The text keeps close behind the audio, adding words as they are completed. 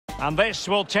And this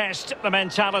will test the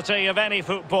mentality of any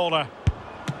footballer.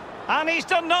 And he's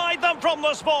denied them from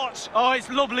the spot. Oh, it's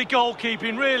lovely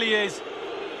goalkeeping, really is.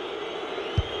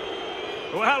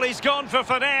 Well, he's gone for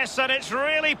finesse and it's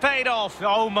really paid off.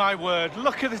 Oh, my word.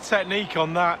 Look at the technique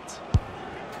on that.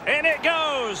 In it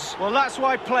goes. Well, that's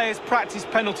why players practice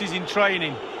penalties in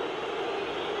training.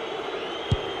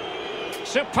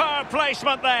 Superb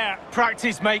placement there.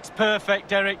 Practice makes perfect,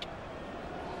 Derek.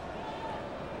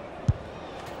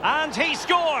 And he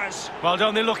scores. Well,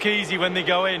 don't they look easy when they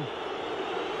go in?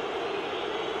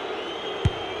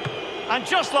 And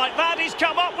just like that, he's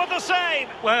come up with the save.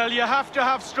 Well, you have to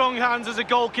have strong hands as a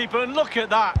goalkeeper, and look at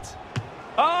that.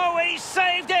 Oh, he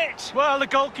saved it. Well, the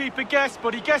goalkeeper guessed,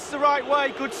 but he guessed the right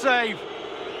way. Good save.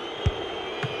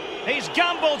 He's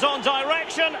gambled on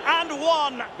direction and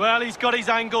won. Well, he's got his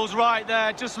angles right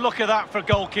there. Just look at that for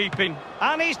goalkeeping.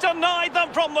 And he's denied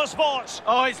them from the spot.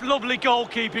 Oh, it's lovely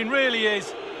goalkeeping, really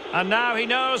is. And now he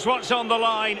knows what's on the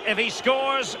line. If he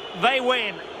scores, they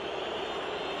win.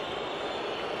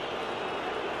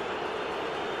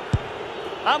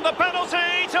 And the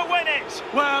penalty to win it.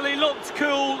 Well, he looked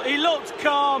cool, he looked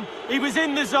calm, he was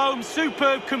in the zone,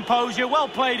 superb composure, well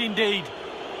played indeed.